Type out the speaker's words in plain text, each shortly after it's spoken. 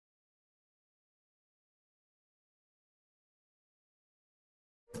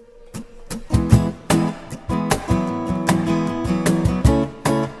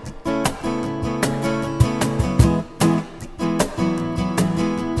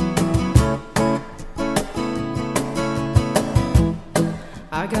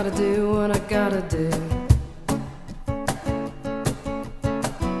gotta do what I gotta do.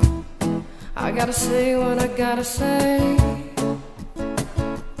 I gotta say what I gotta say.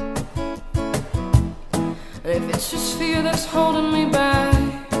 And if it's just fear that's holding me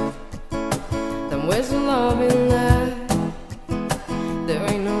back, then where's the love in that? There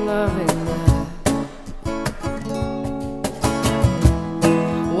ain't no love in that.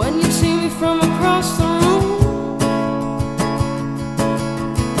 When you see me from across the room,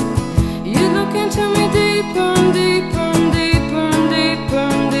 you look into me deeper and deeper and deeper and deeper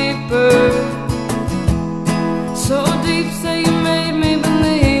and deeper. So deep that you made me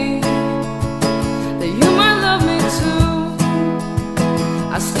believe that you might love me too.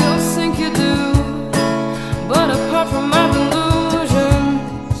 I still think you do, but apart from my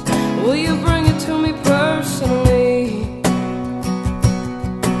delusions, will you bring it to me personally?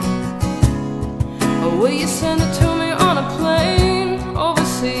 Or will you send it to me on a plane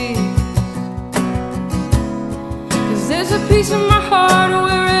overseas? 'Cause there's a piece of my heart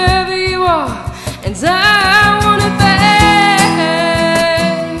wherever you are, and I want it back.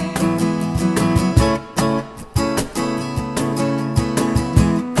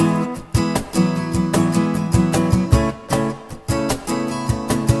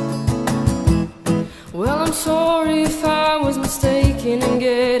 Well, I'm sorry if I was mistaken and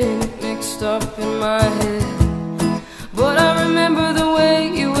getting mixed up in my head, but I remember the way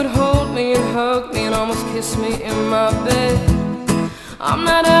you would hold me and hug me and almost kiss me in my bed. I'm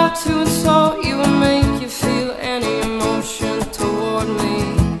not out to insult you and make you feel any emotion toward me.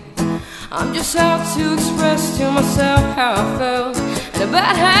 I'm just out to express to myself how I felt and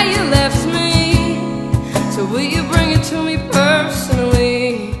about how you left me. So will you bring it to me personally?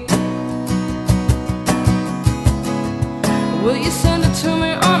 Will you send it to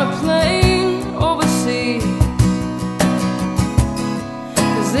me on a plane overseas?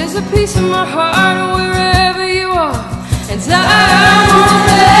 'Cause there's a piece of my heart wherever you are, and I want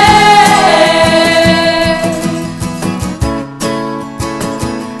it.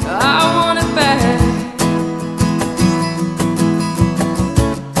 I want it back.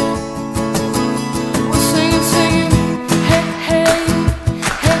 We're singing, singing, hey, hey,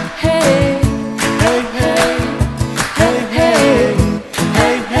 hey, hey, hey, hey, hey,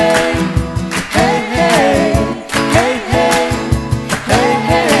 hey, hey, hey, hey, hey, hey,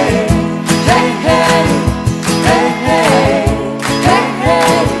 hey, hey,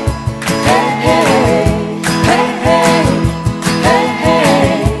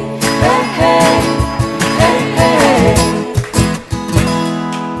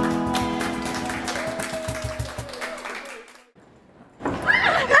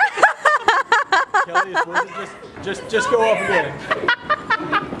 Kelly, just go off again.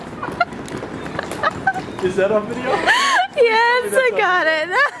 Is that on video? Yes, I got it.